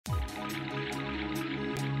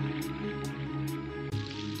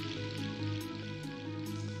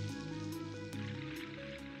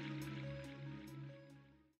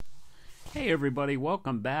Hey everybody,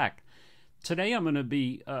 welcome back. Today I'm going to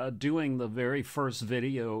be doing the very first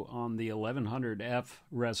video on the 1100F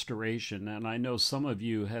restoration, and I know some of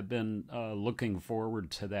you have been looking forward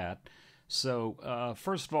to that. So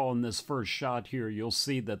first of all, in this first shot here, you'll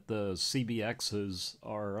see that the CBXs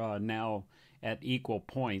are now at equal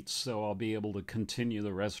points, so I'll be able to continue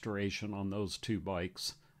the restoration on those two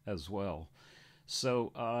bikes as well.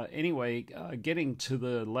 So anyway, getting to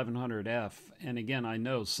the 1100F, and again, I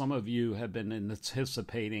know some of you have been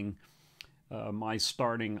anticipating my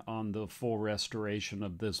starting on the full restoration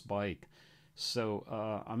of this bike. So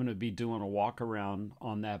I'm going to be doing a walk around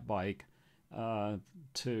on that bike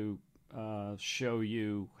to show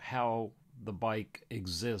you how the bike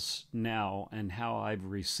exists now and how I've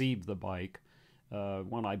received the bike.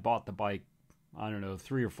 When I bought the bike, I don't know,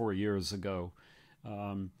 3 or 4 years ago,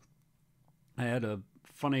 I had a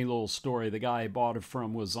funny little story. The guy I bought it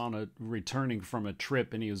from was returning from a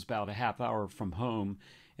trip, and he was about a half hour from home,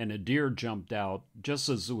 and a deer jumped out just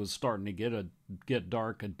as it was starting to get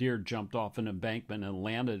dark. A deer jumped off an embankment and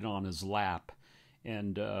landed on his lap,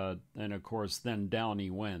 and of course then down he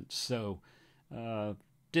went. So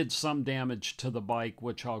did some damage to the bike,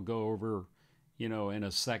 which I'll go over, in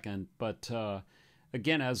a second. But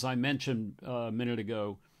again, as I mentioned a minute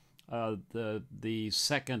ago, the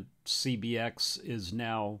second CBX is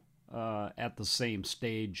now at the same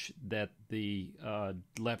stage that the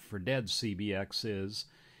Left 4 Dead CBX is,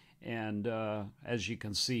 and as you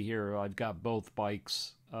can see here, I've got both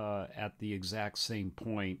bikes at the exact same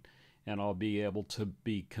point, and I'll be able to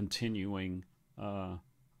be continuing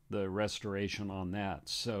the restoration on that.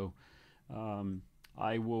 So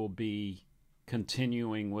I will be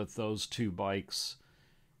continuing with those two bikes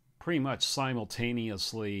pretty much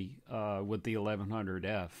simultaneously with the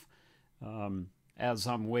 1100F. As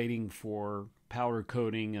I'm waiting for powder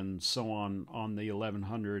coating and so on the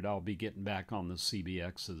 1100, I'll be getting back on the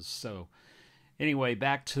CBXs. So anyway,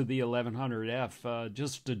 back to the 1100F,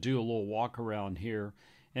 just to do a little walk around here,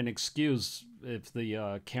 and excuse if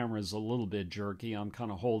the camera is a little bit jerky. I'm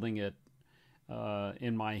kind of holding it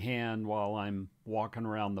in my hand while I'm walking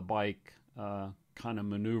around the bike, kind of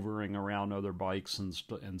maneuvering around other bikes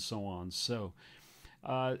and so on. So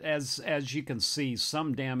as you can see,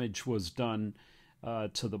 some damage was done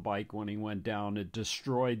to the bike when he went down. It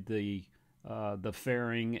destroyed the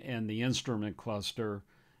fairing and the instrument cluster,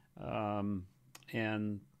 and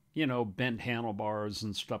bent handlebars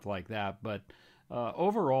and stuff like that. But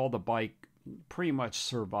overall, the bike pretty much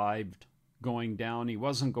survived going down. He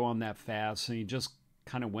wasn't going that fast, and he just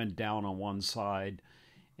kind of went down on one side.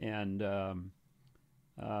 And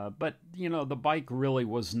but the bike really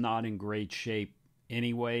was not in great shape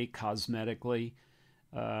anyway, cosmetically.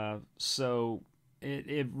 So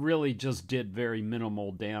it really just did very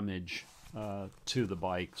minimal damage to the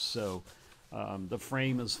bike. So the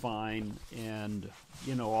frame is fine, and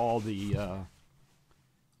all the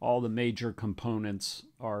major components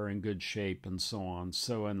are in good shape and so on.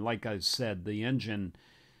 So, and like I said, the engine,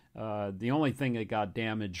 the only thing that got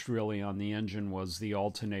damaged really on the engine was the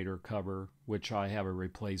alternator cover, which I have a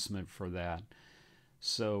replacement for that.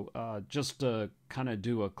 So just to kind of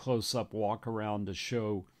do a close-up walk around to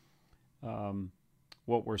show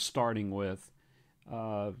what we're starting with.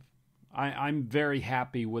 I'm very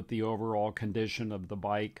happy with the overall condition of the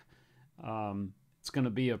bike. It's going to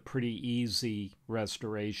be a pretty easy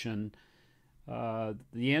restoration. The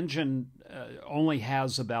engine only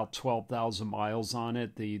has about 12,000 miles on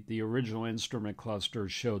it. The original instrument cluster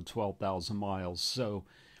showed 12,000 miles, so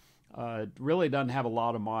it really doesn't have a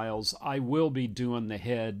lot of miles. I will be doing the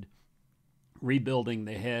head, rebuilding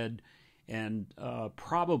the head, and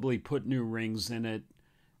probably put new rings in it,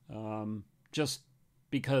 just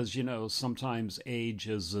because, sometimes age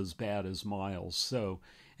is as bad as miles. So,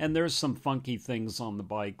 and there's some funky things on the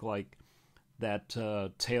bike, like that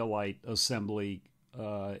taillight assembly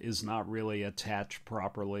is not really attached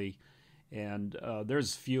properly, and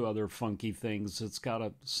there's a few other funky things. It's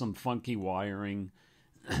got some funky wiring,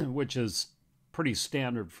 which is pretty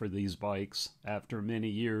standard for these bikes after many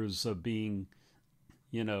years of being,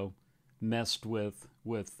 messed with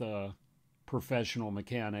professional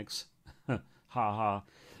mechanics. Haha.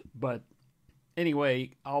 But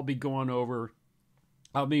anyway, I'll be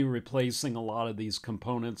replacing a lot of these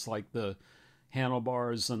components, like the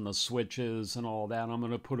handlebars and the switches and all that. I'm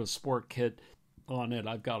going to put a sport kit on it.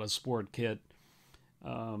 I've got a sport kit.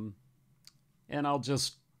 And I'll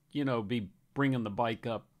just, be bringing the bike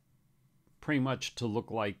up pretty much to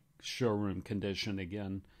look like showroom condition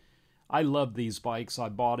again. I love these bikes. I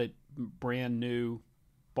bought it brand new,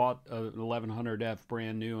 bought a 1100F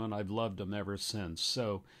brand new, and I've loved them ever since.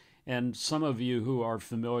 So And some of you who are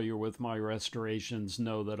familiar with my restorations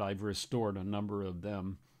know that I've restored a number of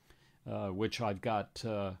them, which I've got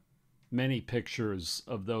many pictures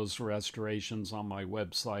of those restorations on my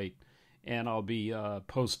website, and I'll be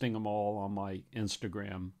posting them all on my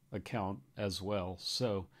Instagram account as well.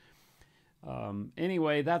 So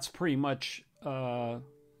anyway, that's pretty much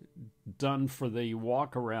done for the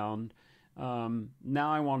walk around.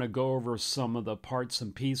 Now I want to go over some of the parts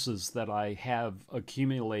and pieces that I have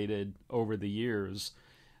accumulated over the years.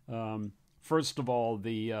 First of all,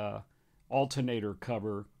 the alternator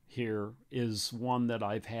cover here is one that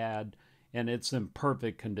I've had, and it's in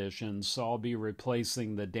perfect condition, so I'll be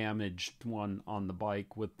replacing the damaged one on the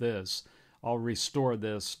bike with this. I'll restore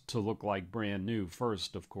this to look like brand new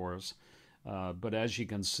first, of course, but as you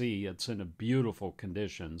can see, it's in a beautiful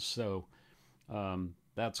condition, so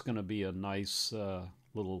that's going to be a nice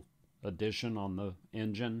little addition on the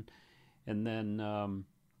engine. And then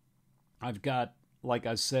I've got, like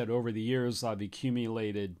I said, over the years I've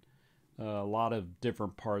accumulated a lot of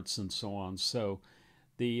different parts and so on. So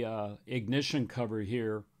the ignition cover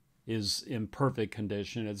here is in perfect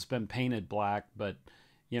condition. It's been painted black, but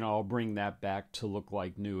I'll bring that back to look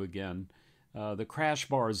like new again. The crash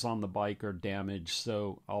bars on the bike are damaged,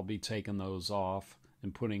 so I'll be taking those off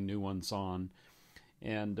and putting new ones on.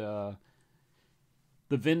 And the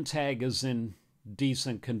VIN tag is in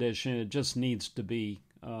decent condition. It just needs to be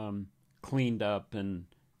cleaned up, and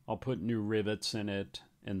I'll put new rivets in it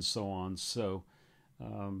and so on. So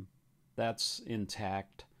that's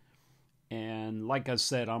intact. And like I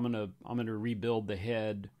said, I'm gonna rebuild the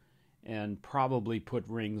head and probably put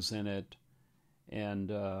rings in it.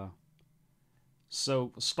 And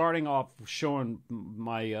so starting off showing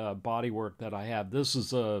my bodywork that I have, this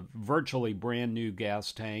is a virtually brand new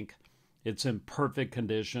gas tank. It's in perfect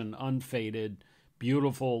condition, unfaded,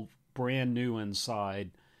 beautiful, brand new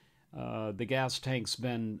inside. The gas tank's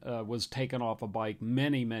was taken off a bike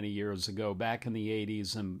many, many years ago, back in the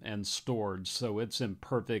 80s, and stored, so it's in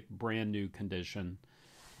perfect, brand new condition.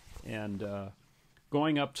 And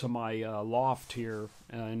going up to my loft here,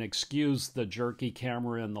 and excuse the jerky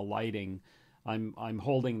camera and the lighting, I'm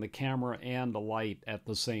holding the camera and the light at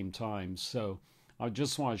the same time, so I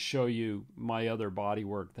just want to show you my other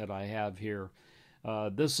bodywork that I have here.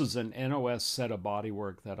 This is an NOS set of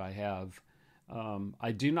bodywork that I have.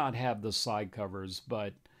 I do not have the side covers,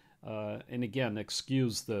 but and again,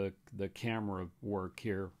 excuse the camera work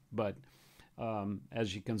here, but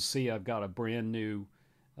as you can see, I've got a brand new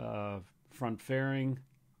front fairing,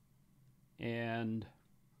 and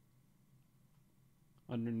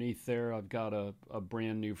underneath there I've got a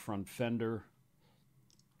brand new front fender.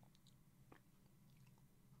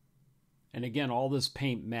 And again, all this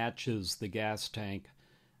paint matches the gas tank.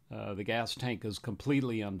 The gas tank is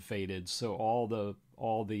completely unfaded, so all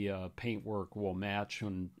the paintwork will match,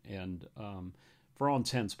 and for all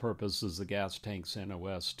intents and purposes, the gas tank's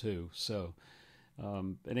NOS too. So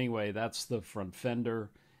anyway, that's the front fender,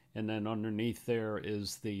 and then underneath there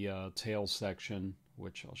is the tail section,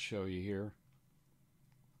 which I'll show you here.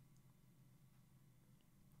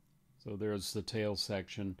 So there's the tail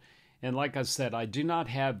section, and like I said, I do not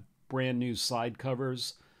have brand new side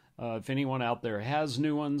covers. If anyone out there has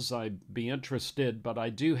new ones, I'd be interested, but I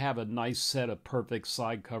do have a nice set of perfect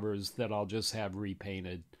side covers that I'll just have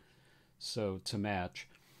repainted, so to match.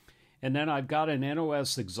 And then I've got an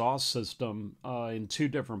NOS exhaust system in two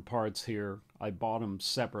different parts here. I bought them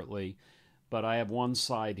separately, but I have one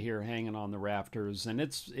side here hanging on the rafters, and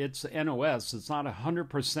it's NOS. It's not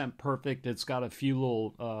 100% perfect. It's got a few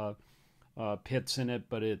little pits in it,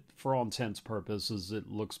 but for all intents and purposes,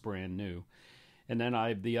 it looks brand new. And then I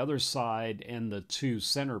have the other side and the two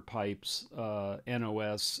center pipes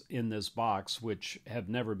NOS in this box, which have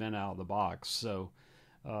never been out of the box, so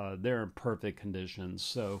they're in perfect condition.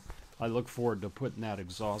 So I look forward to putting that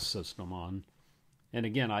exhaust system on. And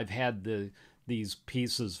again, I've had these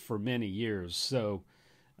pieces for many years, so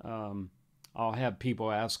I'll have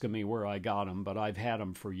people asking me where I got them, but I've had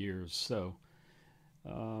them for years. So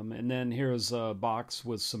and then here's a box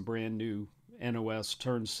with some brand new NOS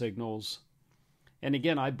turn signals. And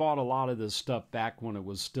again, I bought a lot of this stuff back when it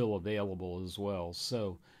was still available as well.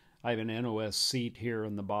 So I have an NOS seat here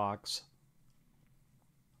in the box,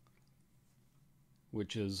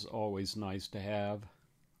 which is always nice to have.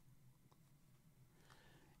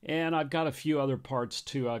 And I've got a few other parts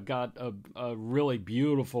too. I've got a really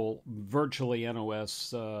beautiful, virtually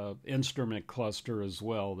NOS instrument cluster as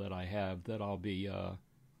well that I have that I'll be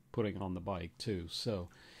putting on the bike too. So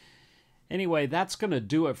anyway, that's going to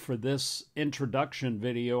do it for this introduction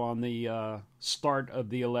video on the start of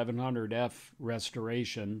the 1100F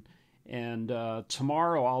restoration. And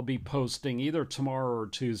tomorrow I'll be posting, either tomorrow or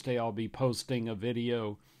Tuesday, I'll be posting a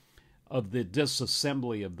video of the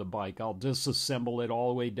disassembly of the bike. I'll disassemble it all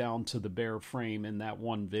the way down to the bare frame in that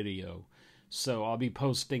one video. So I'll be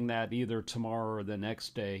posting that either tomorrow or the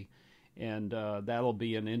next day, and that'll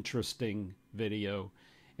be an interesting video.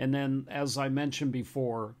 And then, as I mentioned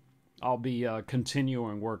before, I'll be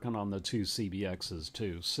continuing working on the 2 CBXs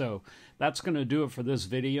too. So that's going to do it for this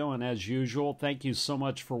video. And as usual, thank you so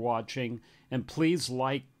much for watching. And please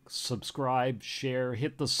like, subscribe, share,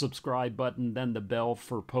 hit the subscribe button, then the bell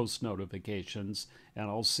for post notifications. And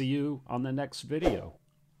I'll see you on the next video.